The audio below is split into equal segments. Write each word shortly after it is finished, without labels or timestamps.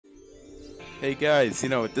Hey guys, you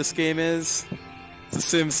know what this game is? It's The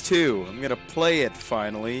Sims 2. I'm gonna play it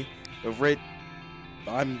finally. But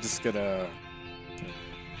I'm just gonna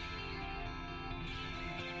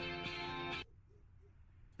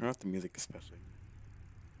turn off the music especially.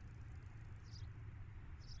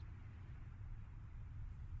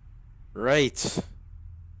 Right.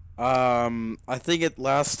 I think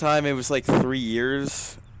last time it was like 3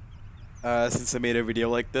 years since I made a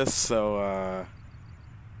video like this. So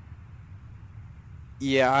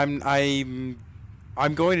yeah, I'm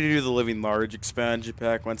going to do the Living Large expansion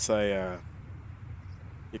pack once I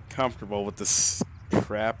get comfortable with this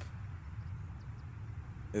crap.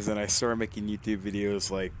 Is then I start making YouTube videos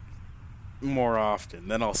like more often.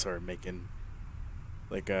 Then I'll start making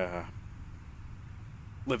like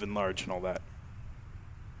living large and all that.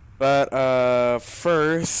 But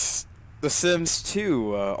first, The Sims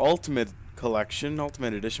 2 Ultimate Collection,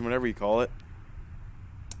 Ultimate Edition, whatever you call it.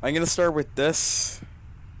 I'm gonna start with this.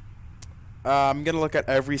 I'm gonna look at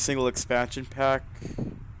every single expansion pack.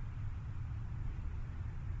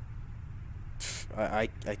 I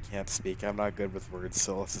can't speak. I'm not good with words,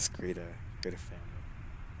 so let's just create a family.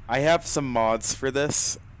 I have some mods for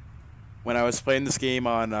this. When I was playing this game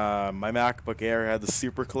on my MacBook Air, I had the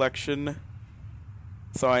Super Collection.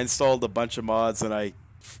 So I installed a bunch of mods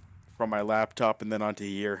from my laptop and then onto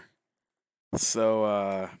here.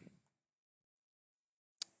 So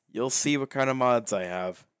you'll see what kind of mods I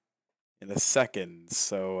have in a second.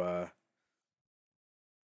 So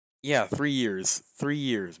yeah, 3 years. 3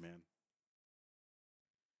 years, man.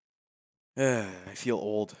 I feel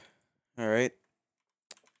old. Alright.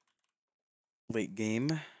 Late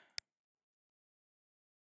game.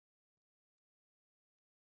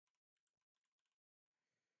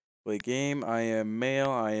 Late game. I am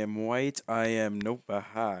male. I am white. I am nope.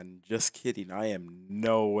 Aha. Just kidding. I am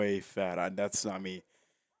no way fat. That's not me.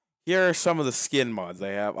 Here are some of the skin mods I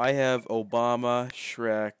have. I have Obama,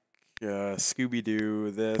 Shrek, Scooby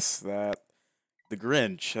Doo, this, that, the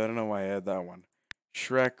Grinch. I don't know why I had that one.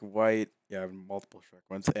 Shrek, White. Yeah, I have multiple Shrek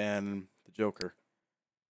ones, and the Joker.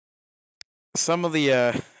 Some of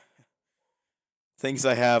the things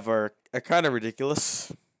I have are kind of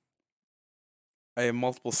ridiculous. I have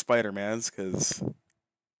multiple Spider-Mans because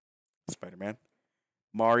Spider-Man,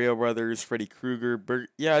 Mario Brothers, Freddy Krueger.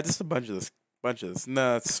 Yeah, just a bunch of this, And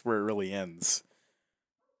that's where it really ends.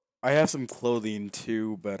 I have some clothing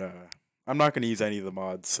too, but I'm not going to use any of the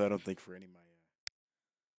mods, so I don't think for any of my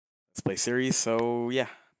Let's Play series. So yeah,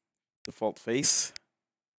 default face.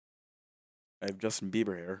 I have Justin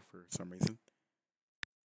Bieber hair for some reason.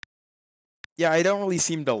 Yeah, I don't really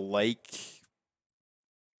seem to like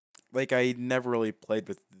I never really played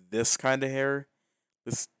with this kind of hair.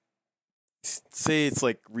 This say it's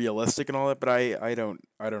like realistic and all that, but I don't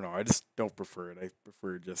know. I just don't prefer it. I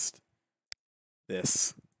prefer just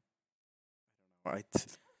this. I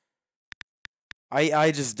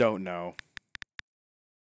I just don't know.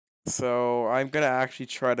 So I'm gonna actually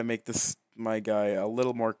try to make this my guy a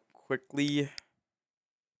little more quickly.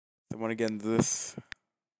 I want to get into this.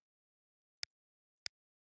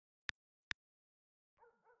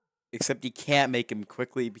 Except you can't make him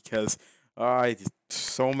quickly because I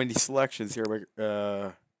so many selections here.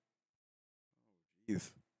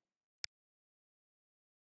 Jeez.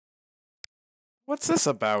 What's this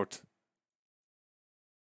about?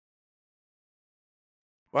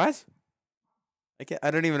 What?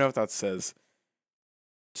 I don't even know what that says.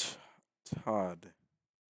 T- Todd.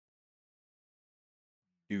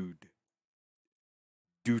 Dude.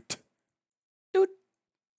 Doot. Doot.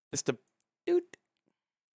 Just a doot.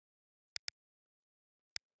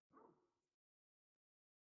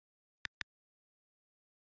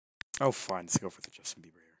 Oh, fine. Let's go for the Justin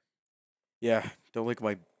Bieber here. Yeah, don't look at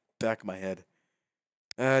my back of my head.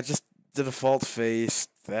 Just the default face.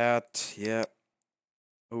 That. Yeah.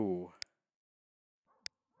 Ooh.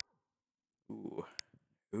 Ooh.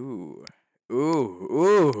 Ooh. Ooh.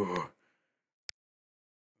 Ooh.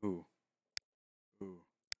 Ooh. Ooh.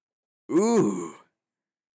 Ooh.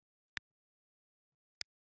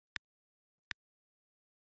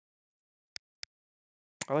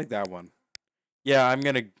 I like that one. Yeah,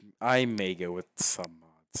 I may go with some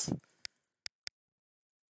mods.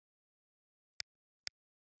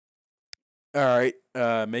 Alright,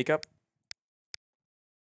 makeup.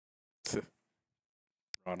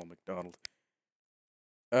 Ronald McDonald.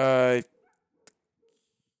 Uh,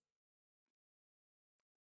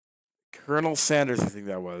 Colonel Sanders, I think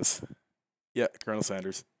that was. Yeah, Colonel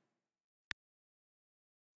Sanders.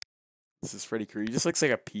 This is Freddy Krueger. He just looks like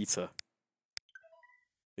a pizza.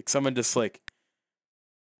 Like someone just like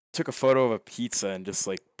took a photo of a pizza and just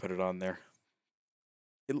like put it on there.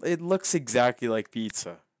 It looks exactly like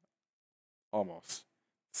pizza, almost.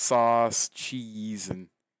 Sauce, cheese, and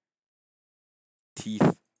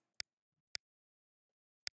teeth.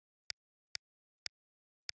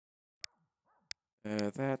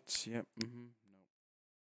 That's yep. No.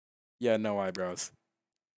 Yeah, no eyebrows,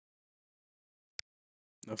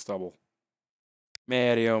 no stubble.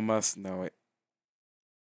 Mario must no wait.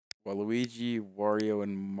 Waluigi, Wario,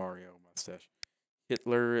 and Mario mustache.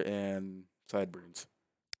 Hitler and sideburns.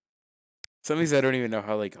 Some of these I don't even know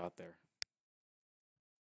how they got there.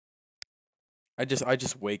 I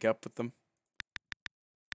just wake up with them.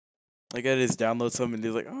 Like I just download some and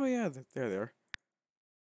do like, oh yeah, there they are.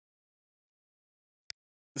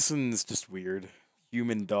 This one's just weird.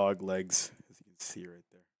 Human dog legs, as you can see right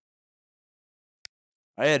there.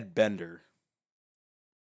 I had Bender.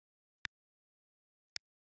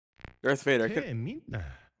 Darth Vader. Che minna.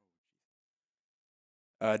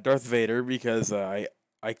 Darth Vader because I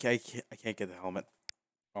can't get the helmet.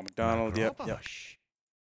 Oh, Ma McDonald. Yep, yep. provaš.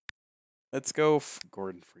 Let's go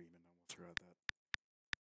Gordon Freeman. Almost forgot that.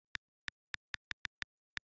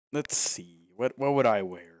 Let's see. What would I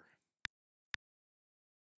wear?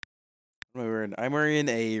 What am I wearing? I'm wearing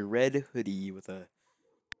a red hoodie with a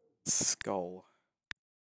skull.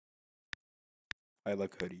 I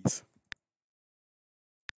like hoodies.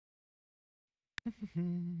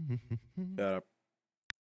 Shut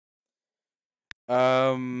up.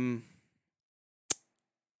 Um,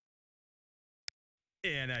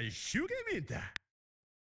 And I sugar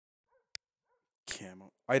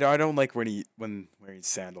camo. I don't like when wearing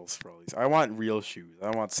sandals for all these. I want real shoes.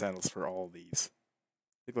 I want sandals for all these.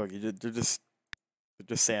 Look, they're just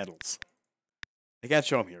sandals. I can't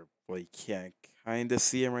show them here. Well, you can't kind of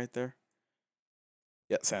see them right there.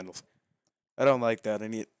 Yeah, sandals. I don't like that. I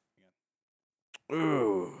need.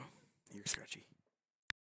 Ooh, you're scratchy.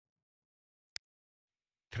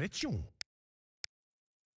 Treccion.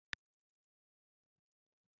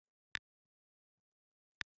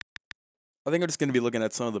 I think I'm just gonna be looking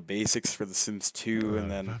at some of the basics for The Sims 2, and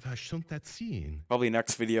then Vavaš sunt tatsin. probably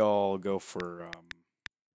next video I'll go for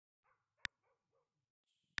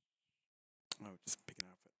just pick an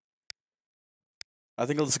outfit. I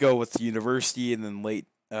think I'll just go with university and then late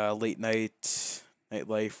night,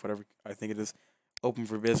 nightlife, whatever I think it is, open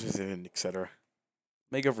for business and etc.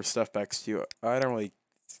 May go for stuff packs too. I don't really.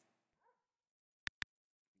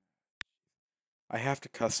 I have to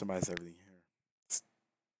customize everything here. It's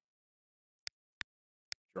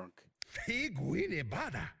drunk. Figuine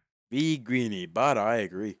bada. Be greeny, but I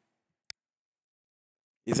agree.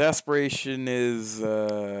 His aspiration is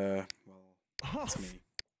well, it's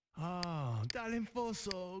Oh, me.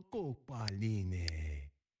 dalenfoso copaline.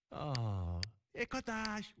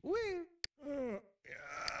 Ekotash. Oui.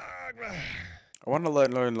 I want to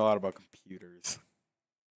learn a lot about computers.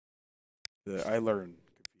 I learn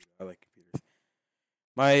computer. I like computers.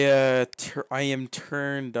 I am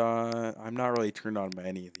turned on. I'm not really turned on by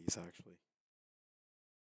any of these actually.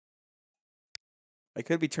 I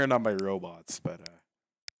could be turned on by robots, but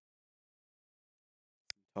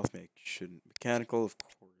tells me I shouldn't. Mechanical, of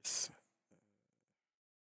course.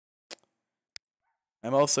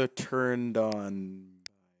 I'm also turned on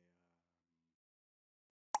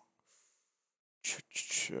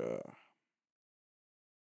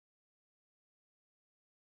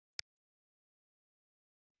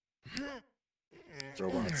by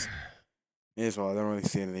robots. May as well. I don't really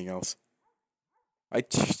see anything else.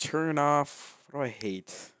 Turn off. What do I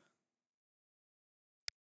hate?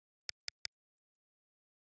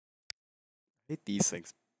 I hate these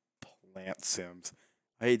things. Plant sims.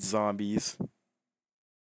 I hate zombies.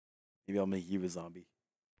 Maybe I'll make you a zombie.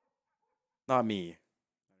 Not me.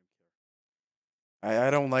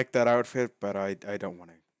 I don't like that outfit, but I don't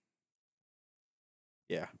want to.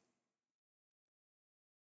 Yeah.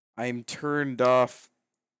 I'm turned off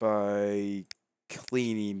by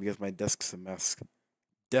cleaning because my desk's a mess.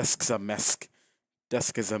 Desk's a mess.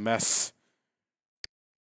 Desk is a mess.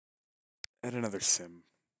 Add another sim.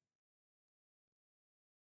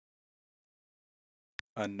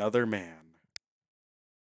 Another man.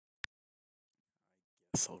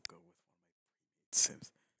 Guess I'll go with one of my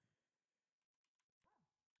sims.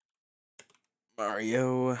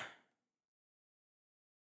 Mario.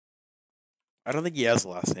 I don't think he has a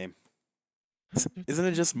last name. Isn't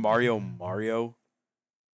it just Mario Mario?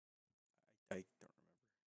 I don't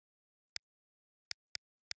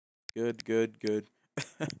remember. Good, good, good.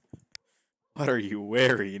 What are you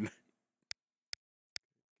wearing?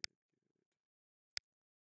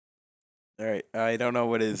 All right, I don't know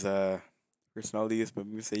what his personality is, but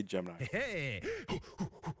I'm gonna say Gemini. Hey.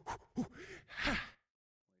 He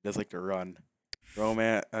does like to run.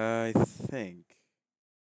 Romance. I think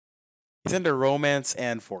he's into romance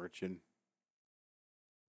and fortune.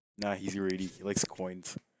 Nah, he's greedy. He likes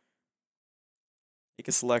coins. Make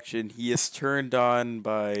a selection. He is turned on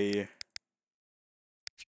by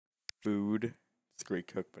food. It's a great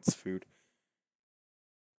cook, but it's food.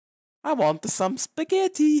 I want some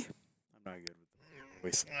spaghetti. I'm not good with the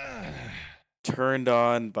voice. Turned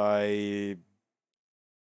on by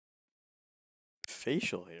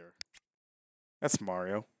facial hair. That's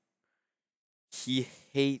Mario. He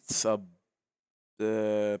hates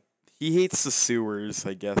the he hates the sewers,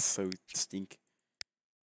 I guess, so stink.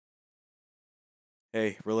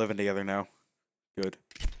 Hey, we're living together now. Good.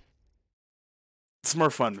 It's more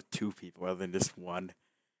fun with two people rather than just one.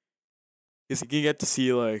 Because you can get to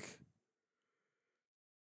see like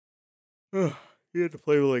you get to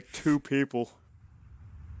play with like two people.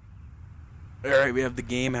 Alright, we have the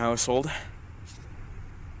game household.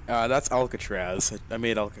 That's Alcatraz. I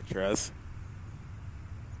made Alcatraz.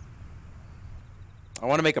 I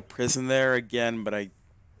want to make a prison there again, but I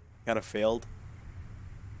kind of failed.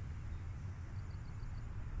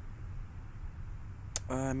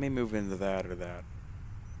 I may move into that or that.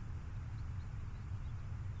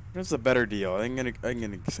 What's a better deal? I'm gonna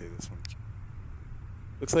say this one.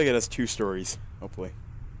 Looks like it has 2 stories. Hopefully,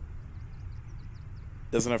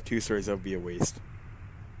 doesn't have 2 stories. That would be a waste.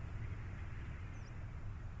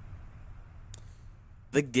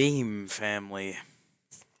 The game family.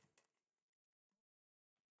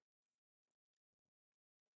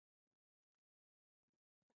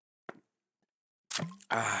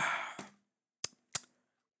 Ah.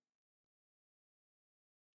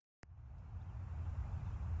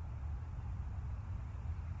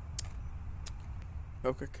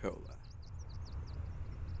 Coca-Cola.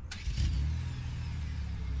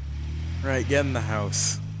 Right, get in the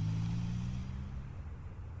house.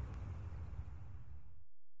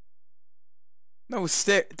 No,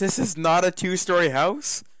 this is not a 2-story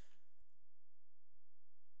house?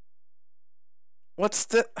 What's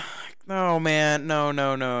the... No, man. No,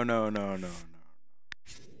 no, no, no, no, no, no.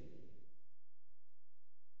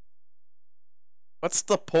 What's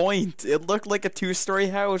the point? It looked like a 2-story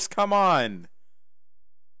house. Come on.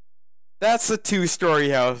 That's a 2-story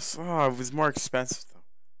house. Oh, it was more expensive,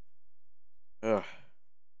 though. Ugh.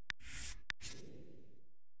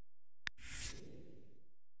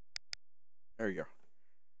 There we go.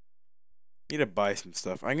 Need to buy some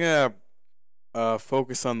stuff. I'm gonna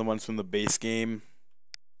focus on the ones from the base game.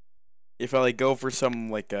 If I like go for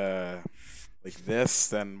something like this,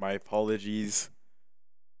 then my apologies.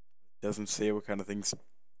 Doesn't say what kind of things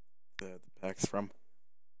the pack's from.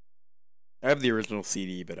 I have the original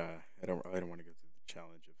CD, but I don't want to go through the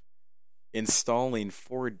challenge of installing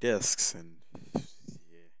 4 discs and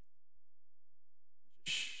yeah,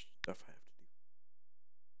 stuff I have to do.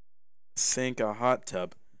 Sink a hot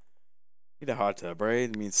tub. Need a hot tub, right?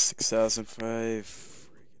 It means 6,005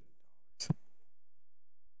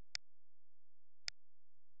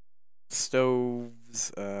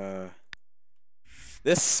 stoves.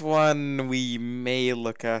 This one we may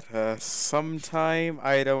look at sometime.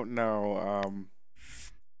 I don't know.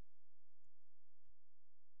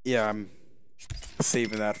 Yeah, I'm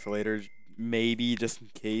saving that for later. Maybe just in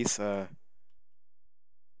case.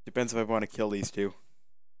 Depends if I want to kill these two.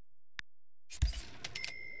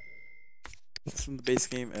 This from the base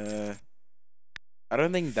game. I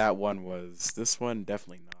don't think that one was. This one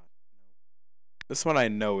definitely not. This one I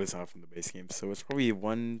know is not from the base game, so it's probably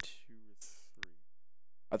 1, 2, 3.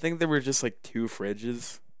 I think there were just like 2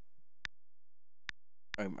 fridges.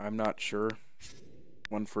 I'm not sure.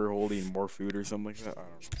 One for holding more food or something like that. I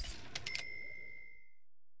don't know.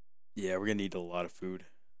 Yeah, we're gonna need a lot of food.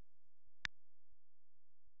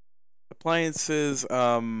 Appliances.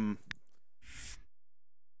 I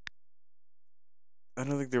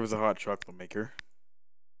don't think there was a hot chocolate maker.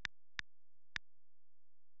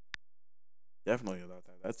 Definitely about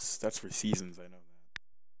that. That's for seasons. I know that.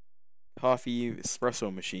 Coffee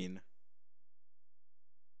espresso machine.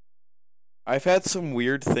 I've had some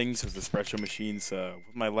weird things with espresso machines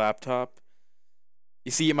with my laptop.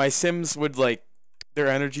 You see, my Sims would like their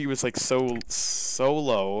energy was like so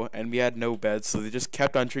low, and we had no beds, so they just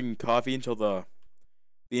kept on drinking coffee until the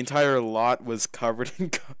entire lot was covered in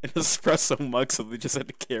espresso mugs, so they just had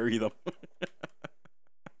to carry them.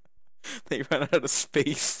 They ran out of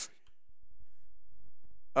space.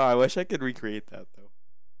 Oh, I wish I could recreate that though.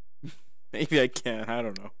 Maybe I can. I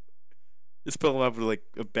don't know. Just put them up with like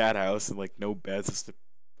a bad house and like no beds, just a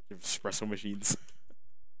bunch of espresso machines.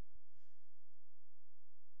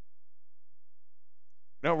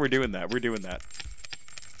 No, we're doing that. We're doing that.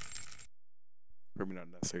 Probably not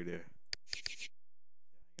necessary to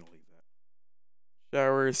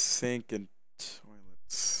Shower, sink, and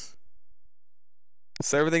toilets.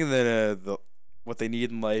 So everything that what they need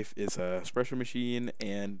in life is a espresso machine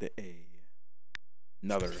and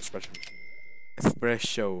another espresso machine.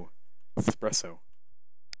 Espresso.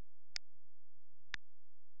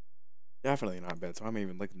 Definitely not bad. So I'm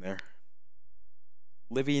even looking there.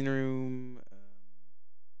 Living room.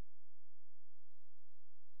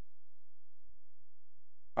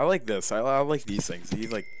 I like this. I like these things.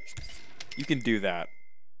 He's like, you can do that.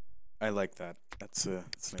 I like that. That's a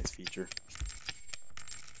nice feature.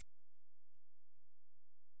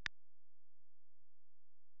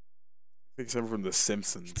 I think something from The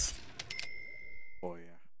Simpsons. Oh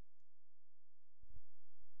yeah.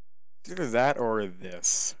 It's either that or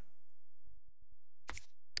this.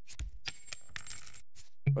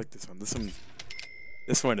 I like this one.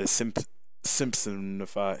 This one is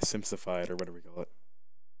Simpsonified or whatever we call it.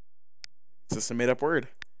 It's just a made up word.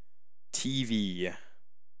 TV.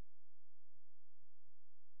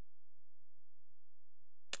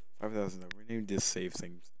 5,000. We need to save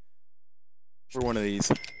things. For one of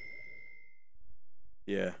these.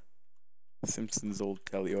 Yeah. Simpsons old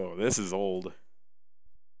telly. Oh, this is old.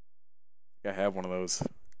 I have one of those.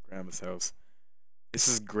 Grandma's house. This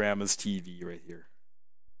is Grandma's TV right here.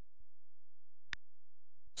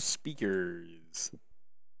 Speakers.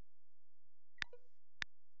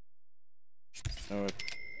 No,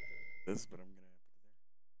 this, but I'm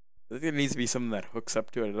gonna. I think it needs to be something that hooks up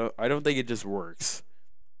to it. I don't think it just works.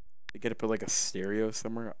 They gotta put like a stereo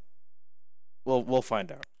somewhere. Well, we'll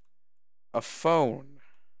find out. A phone.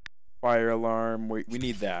 Fire alarm. We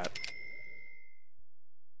need that.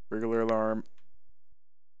 Burglar alarm.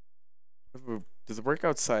 Does it work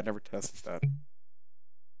outside? Never tested that.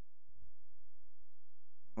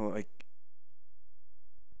 Well, like,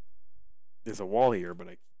 there's a wall here, but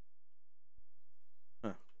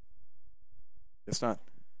huh? It's not.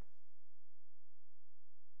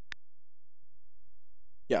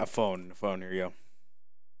 Yeah, a phone. A phone. Here you go.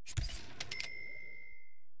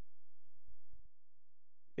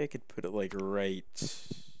 Maybe I could put it like right.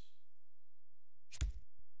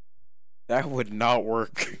 That would not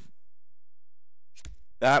work.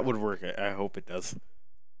 That would work. I hope it does.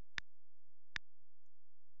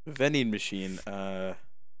 Vending machine. No.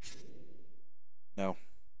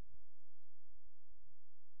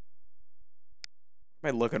 What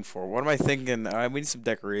am I looking for? What am I thinking? We need some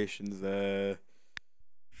decorations.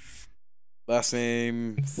 Last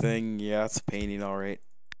name thing. Yeah, it's painting. All right.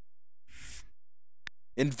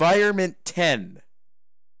 Environment 10.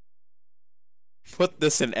 Put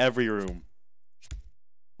this in every room.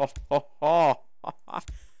 Ho, ho, ho.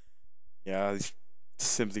 Yeah, these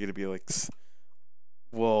Sims are gonna be like,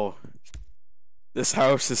 whoa. This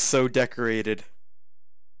house is so decorated.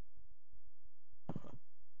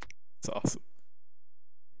 It's awesome.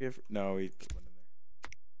 No, we put one in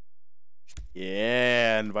there.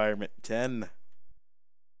 Yeah, environment 10.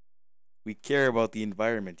 We care about the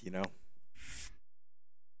environment, you know.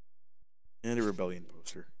 And a rebellion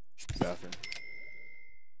poster. Bathroom.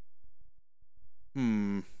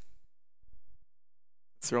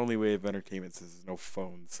 It's their only way of entertainment since there's no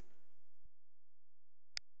phones.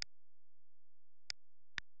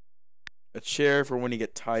 A chair for when you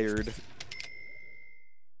get tired.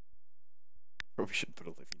 Probably should put a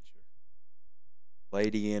living chair.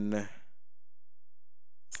 Lighting.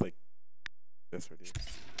 It's like this right here.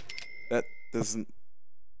 That doesn't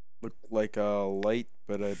look like a light,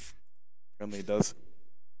 but apparently it does.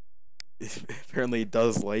 Apparently it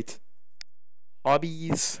does light.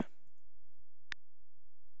 Hobbies. I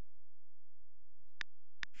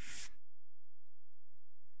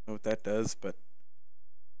don't know what that does, but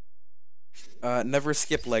never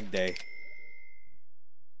skip leg day.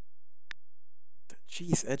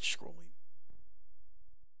 Jeez, edge scrolling.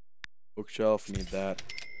 Bookshelf, need that.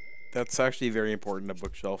 That's actually very important, a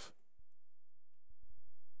bookshelf.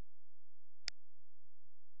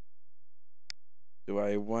 Do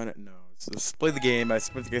I want it? No. Let's play the game. I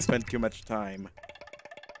think I spent too much time.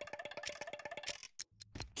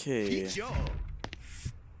 Okay.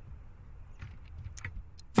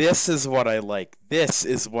 This is what I like. This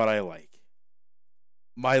is what I like.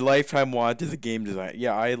 My lifetime want is a game design.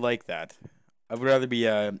 Yeah, I like that. I would rather be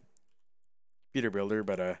a computer builder,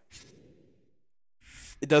 but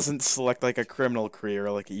it doesn't select like a criminal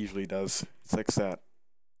career like it usually does. It selects that.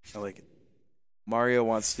 I like it. Mario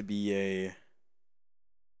wants to be a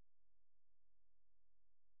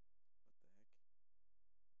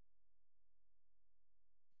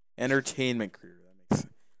entertainment career.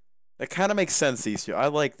 That kind of makes sense. These two. I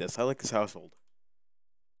like this. I like this household.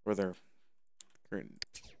 Or their current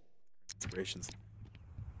inspirations.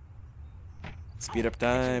 Speed up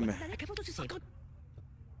time.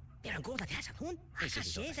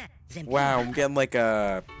 Wow, I'm getting like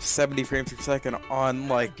a 70 frames per second on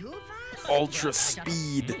like ultra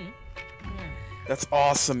speed. That's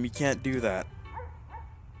awesome. You can't do that.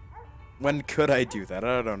 When could I do that?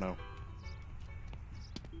 I don't know.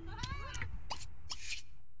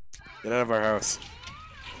 Get out of our house.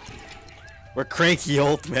 We're cranky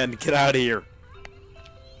old men. Get out of here.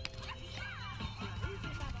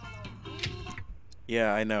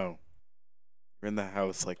 Yeah, I know. We're in the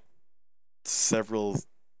house like several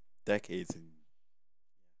decades.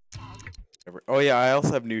 Oh yeah, I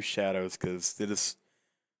also have new shadows because they just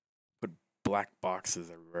put black boxes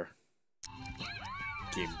everywhere.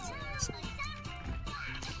 Game designers.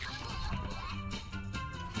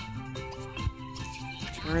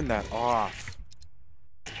 Turn that off.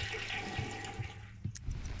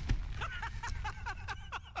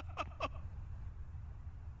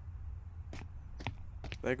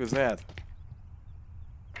 The heck was that?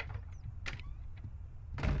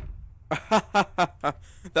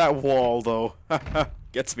 That wall, though,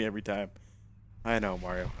 gets me every time. I know,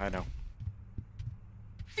 Mario. I know.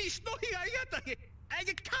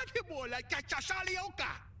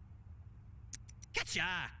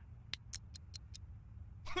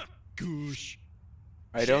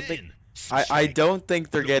 I don't think. I don't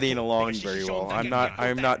think they're getting along very well. I'm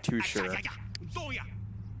not too sure.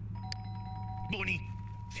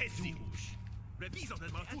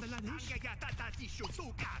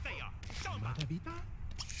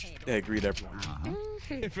 Yeah, agreed, everyone.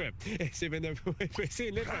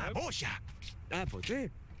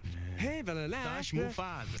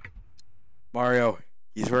 Mario,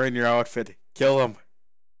 he's wearing your outfit. Kill him.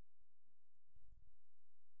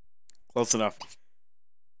 Close enough.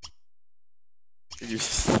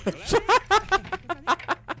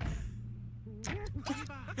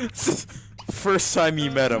 First time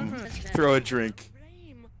you met him, throw a drink.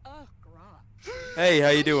 Hey, how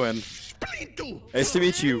you doing? Nice to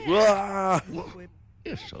meet you.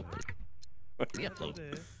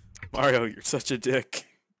 Mario, you're such a dick.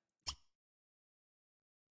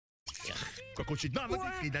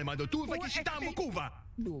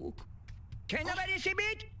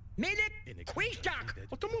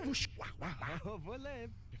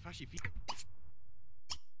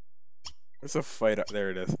 There's a fight up there.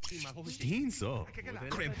 It is.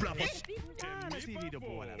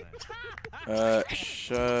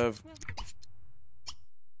 Shove.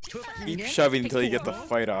 Keep shoving until you get the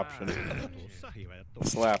fight option.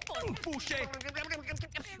 Slap.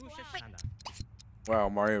 Wow,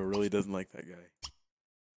 Mario really doesn't like that guy.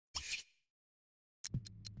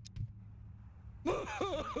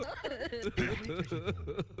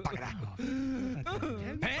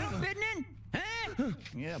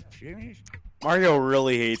 Mario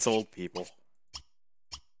really hates old people.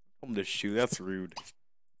 Tell him to shoot. That's rude.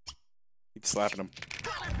 Keep slapping him.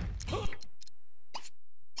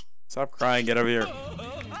 Stop crying. Get over here.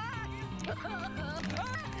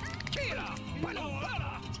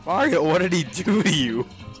 Mario, what did he do to you?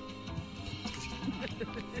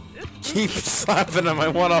 Keep slapping him. I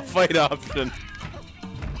want a fight option.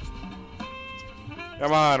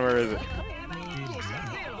 Come on, where is it?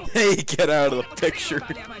 Hey, get out of the picture.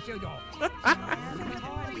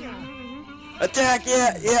 Attack!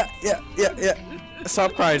 Yeah.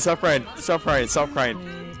 Stop crying.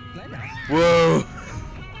 Whoa.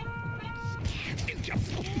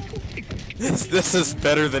 This is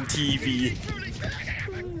better than TV.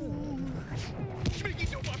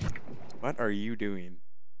 What are you doing?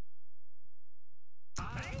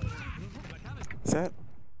 Is that?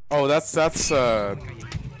 Oh, that's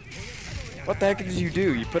what the heck did you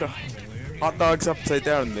do? You put hot dogs upside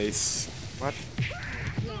down and they what?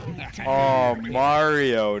 Oh,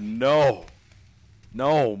 Mario, no.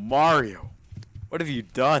 No, Mario. What have you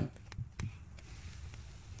done?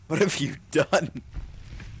 What have you done?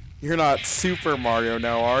 You're not Super Mario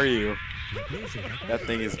now, are you? That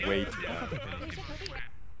thing is way too loud.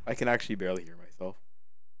 I can actually barely hear myself.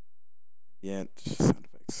 Yeah, sound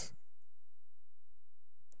effects.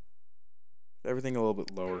 Everything a little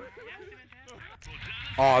bit lower.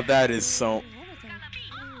 Oh, that is so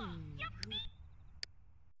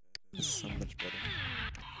much better.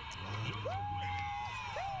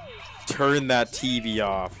 Turn that TV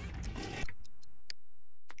off.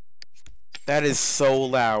 That is so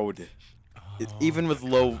loud. Even with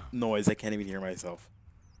low noise, I can't even hear myself.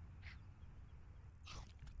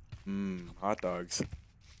 Hot dogs.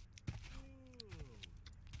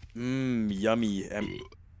 Yummy.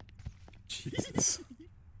 Jesus.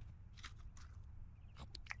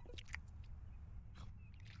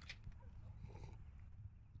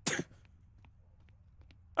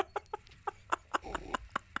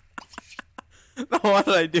 what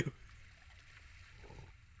did I do?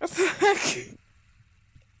 What the heck?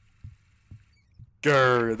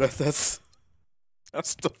 Grr, that's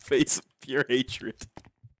the face of pure hatred.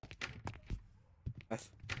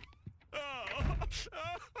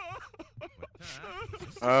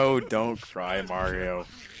 Oh, don't cry, Mario.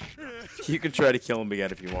 You can try to kill him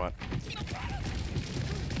again if you want.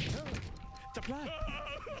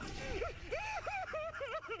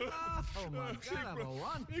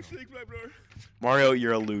 Mario,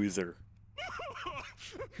 you're a loser.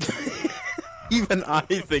 Even I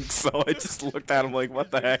think so. I just looked at him like,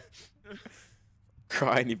 what the heck?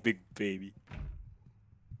 Crying, you big baby.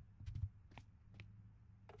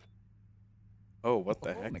 Oh, what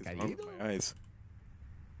the heck is wrong with my eyes?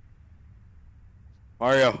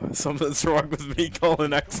 Mario, something's wrong with me. Call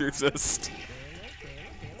an exorcist.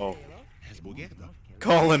 Oh.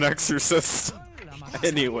 Call an exorcist.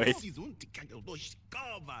 Anyway.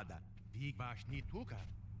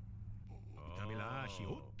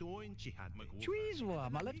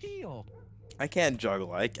 I can't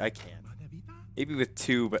juggle. I can't. Maybe with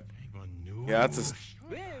two, but yeah, that's just.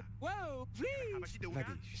 Where'd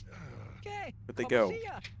they go?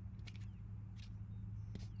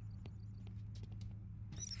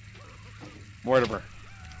 Mortimer.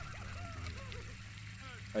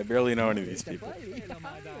 I barely know any of these people.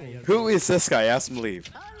 Who is this guy? Ask him to leave.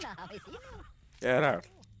 Get out.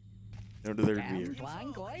 No deserve to be here.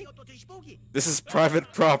 This is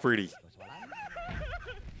private property.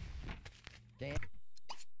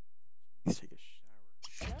 Let's take a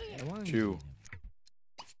shower. Chew.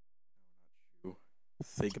 Chew.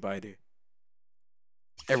 Say goodbye to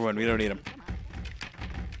everyone. We don't need him.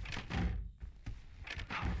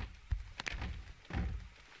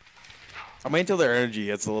 I'll wait until their energy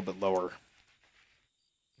gets a little bit lower.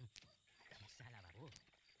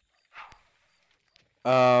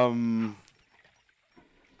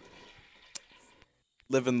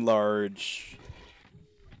 Living large.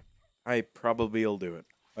 I probably will do it.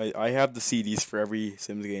 I have the CDs for every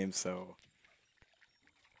Sims game, so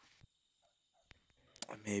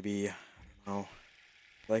maybe, I don't know.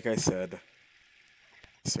 Like I said,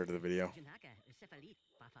 start of the video.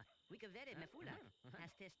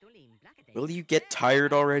 Will you get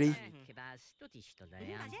tired already?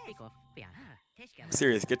 I'm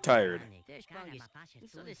serious, get tired.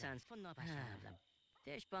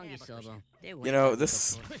 You know,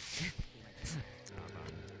 this...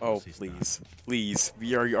 Oh, please. Please.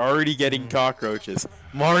 We are already getting cockroaches.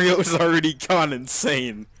 Mario's already gone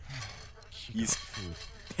insane. He's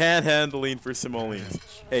panhandling for simoleons.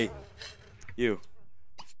 Hey, you.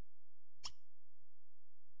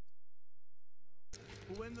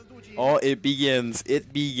 Oh, it begins.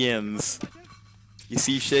 It begins. You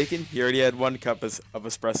see shaking? He already had 1 cup of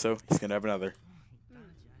espresso. He's gonna have another.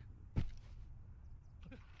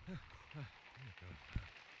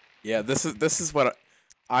 Yeah, this is what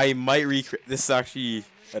I might recreate. This is actually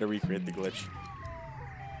how to recreate the glitch.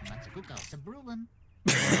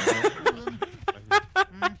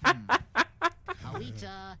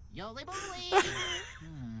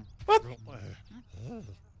 What?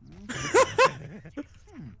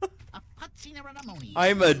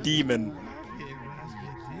 I'm a demon.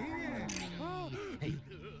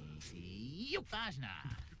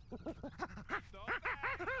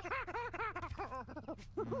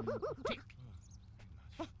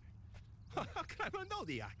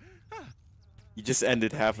 You just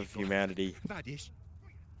ended half of humanity.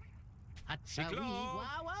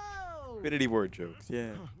 Infinity word jokes,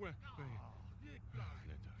 yeah.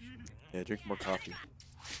 Yeah, drink more coffee.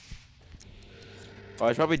 Oh, I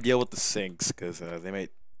should probably deal with the sinks, because they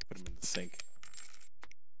might put them in the sink.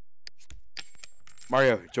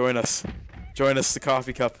 Mario, join us. Join us, the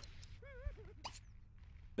coffee cup.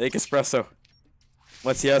 Make espresso.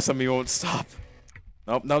 Once you have some, you won't stop.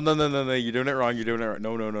 Nope, no, you're doing it wrong, you're doing it wrong.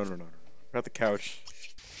 No. We're at the couch.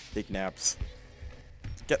 Take naps.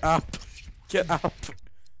 Get up. Get up.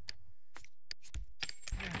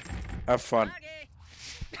 Have fun.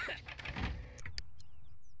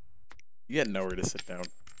 You get nowhere to sit down.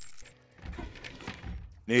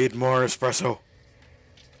 Need more espresso.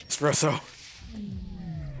 Espresso.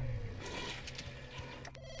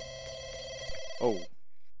 Oh.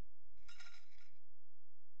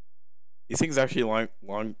 These things actually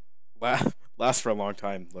last for a long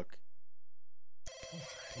time. Look.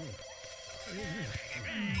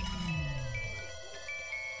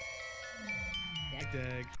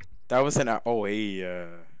 That was an oh hey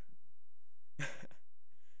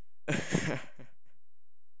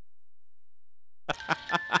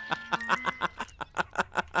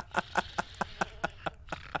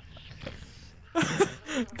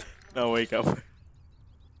No, wake up.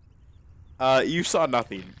 You saw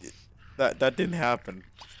nothing. That didn't happen.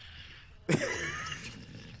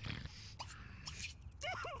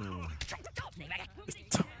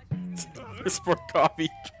 There's more coffee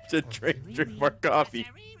to drink more coffee.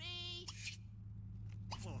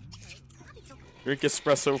 Drink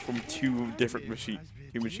espresso from two different machines.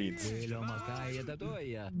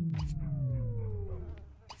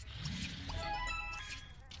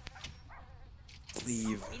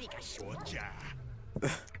 Leave.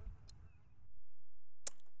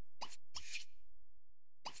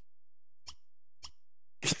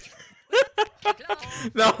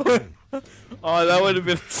 No. Oh, that would have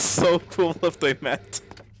been so cool if they met.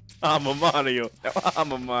 I'm a Mario.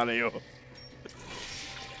 I'm a Mario.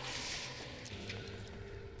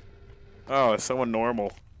 Oh, is someone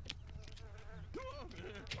normal?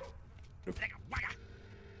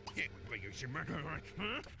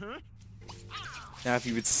 Now, if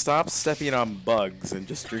you would stop stepping on bugs and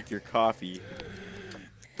just drink your coffee.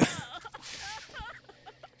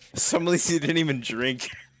 Some of these you didn't even drink.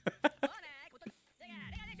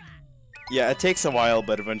 Yeah, it takes a while,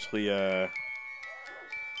 but eventually,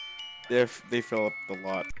 they fill up the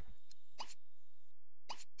lot.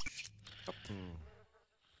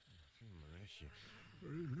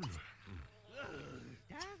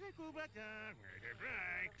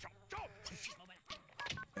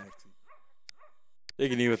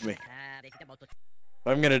 Taking you with me. If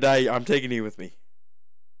I'm gonna die, I'm taking you with me.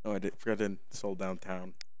 Oh, I forgot to install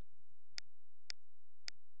downtown.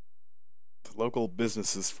 Local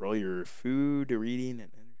businesses for all your food, reading,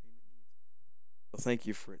 and entertainment needs. Well, thank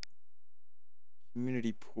you for it.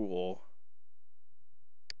 Community pool.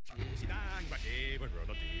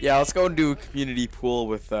 Yeah, let's go and do a community pool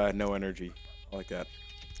with no energy. I like that.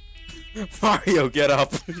 Mario, get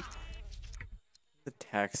up! The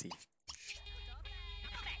taxi.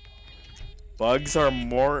 Bugs are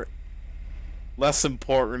less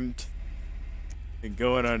important than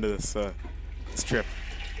going onto this this trip.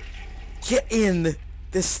 Get in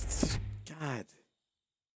this. God.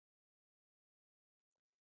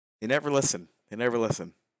 They never listen. They never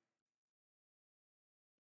listen.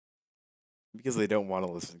 Because they don't want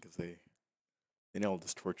to listen, because they know I'll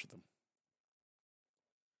just torture them.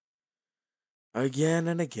 Again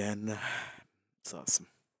and again. It's awesome.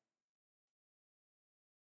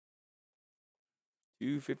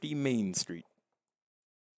 250 Main Street.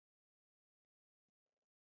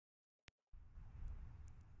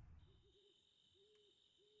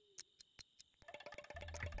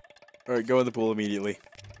 Alright, go in the pool immediately.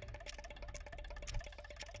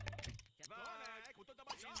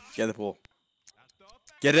 Get in the pool.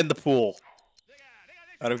 Get in the pool.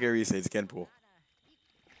 I don't care what you say, just get in the pool.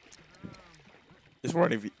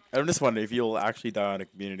 I'm just wondering if you'll actually die on a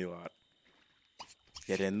community lot.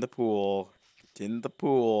 Get in the pool. Get in the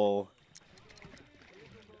pool.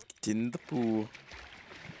 Get in the pool.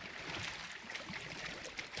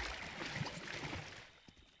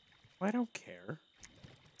 I don't care.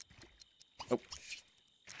 Oh.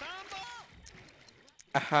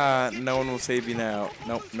 Aha, no one will save you now.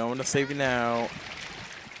 Nope, no one will save you now.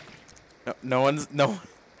 No one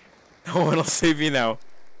will save you now.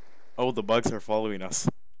 Oh, the bugs are following us.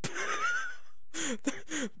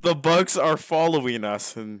 The bugs are following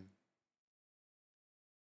us, and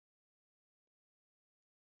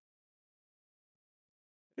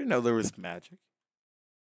I didn't know there was magic.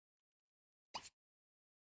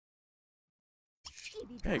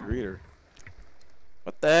 Hey, greeter.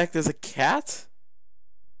 What the heck? There's a cat?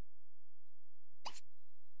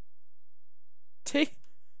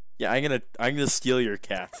 Yeah, I'm gonna steal your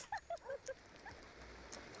cat.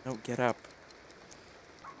 No, get up.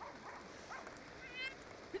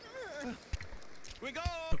 We go.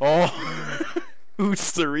 Oh,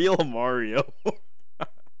 who's the real Mario?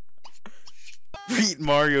 Beat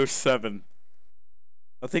Mario 7.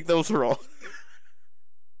 I think those were all.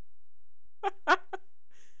 I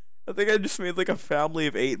think I just made like a family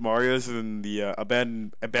of 8 Marios in the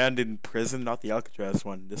abandoned prison, not the Alcatraz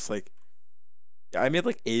one. Just like, yeah, I made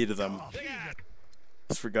like 8 of them.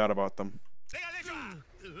 Just forgot about them.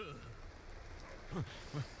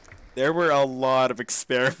 There were a lot of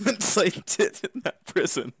experiments I did in that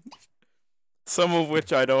prison. Some of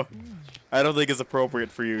which I don't think is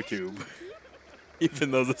appropriate for YouTube.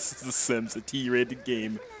 Even though this is The Sims, a T-rated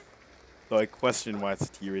game. So I question why it's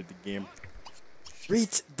a T-rated game.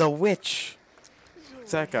 Reach the witch!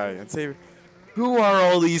 It's that guy, and say, who are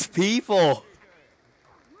all these people?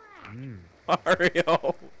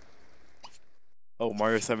 Mario! Oh,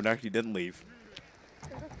 Mario 7 actually didn't leave.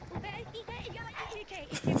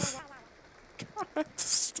 God,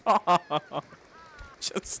 stop!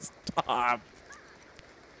 Just stop!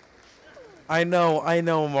 I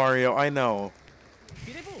know, Mario, I know.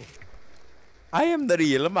 I am the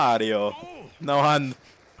real Mario. No, Ah, not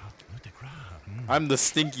the crab. I'm the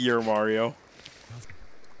stinkier Mario.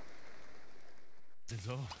 That's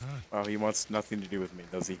all. Oh, he wants nothing to do with me,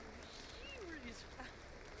 does he?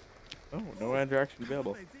 Oh, no interaction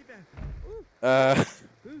available. Now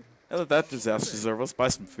that disaster's over, let's buy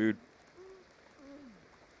some food.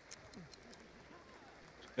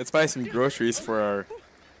 Let's buy some groceries for our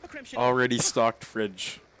already stocked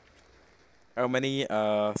fridge. How many?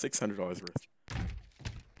 $600 worth.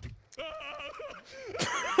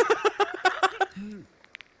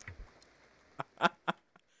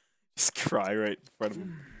 Just cry right in front of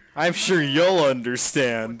him. I'm sure you'll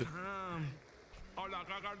understand.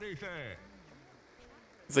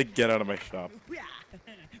 He's like, get out of my shop.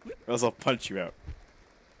 Or else I'll punch you out.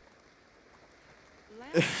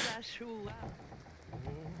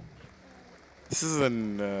 This is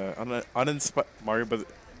an uninspired Mario, but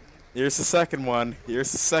here's the second one.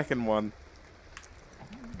 Here's the second one.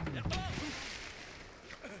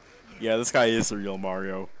 Yeah, this guy is the real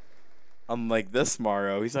Mario. Unlike this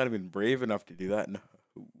Mario, he's not even brave enough to do that. No.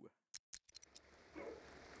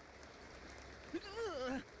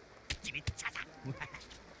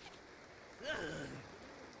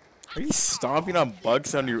 Are you stomping on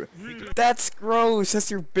bugs on your... That's gross! That's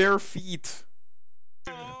your bare feet!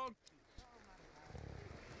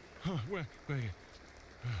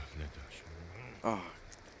 Oh,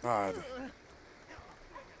 God.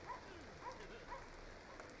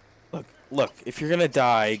 Look, if you're gonna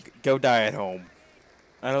die, go die at home.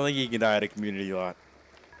 I don't think you can die at a community lot.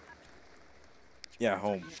 Yeah,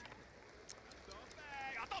 home.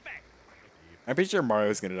 I'm pretty sure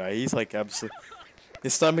Mario's gonna die. He's like absolutely...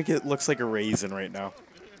 His stomach, it looks like a raisin right now.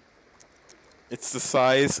 It's the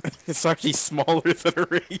size... It's actually smaller than a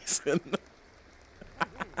raisin.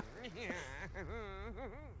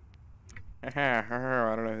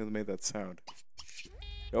 I don't know who made that sound.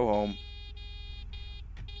 Go home.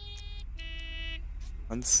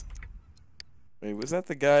 Wait, was that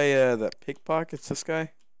the guy that pickpockets this guy?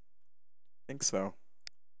 I think so.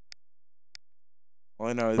 All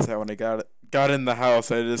I know is that when I got in the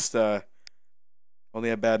house, I just only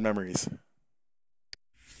had bad memories.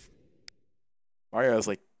 Mario has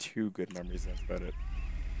like 2 good memories. That's about it.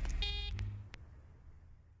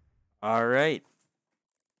 All right.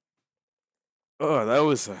 Oh, that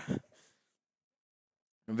was a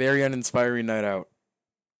very uninspiring night out,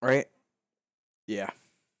 right? Yeah.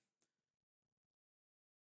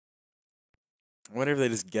 I wonder if they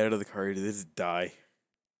just get out of the car or do they just die?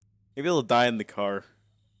 Maybe they'll die in the car.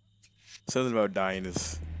 Something about dying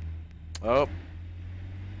is... Oh.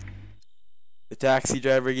 The taxi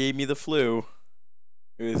driver gave me the flu.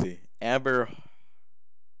 Who is he? Amber.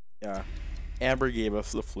 Yeah. Amber gave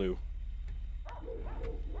us the flu.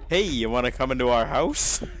 Hey, you want to come into our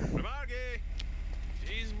house?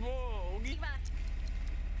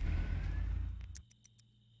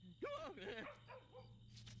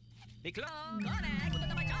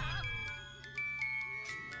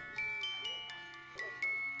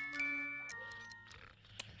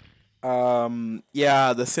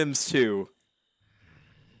 Yeah, The Sims 2.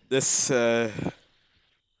 This is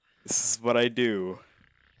what I do.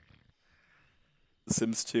 The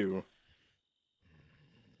Sims 2.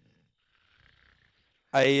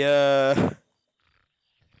 I,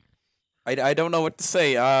 I don't know what to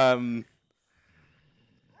say.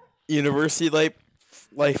 University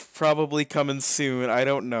life probably coming soon. I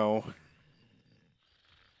don't know.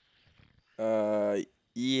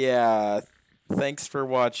 Yeah. Thanks for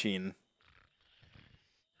watching.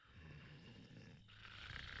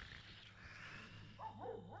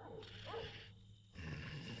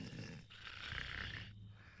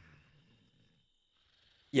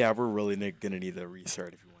 Yeah, we're really gonna need a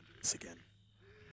restart if you want to do this again.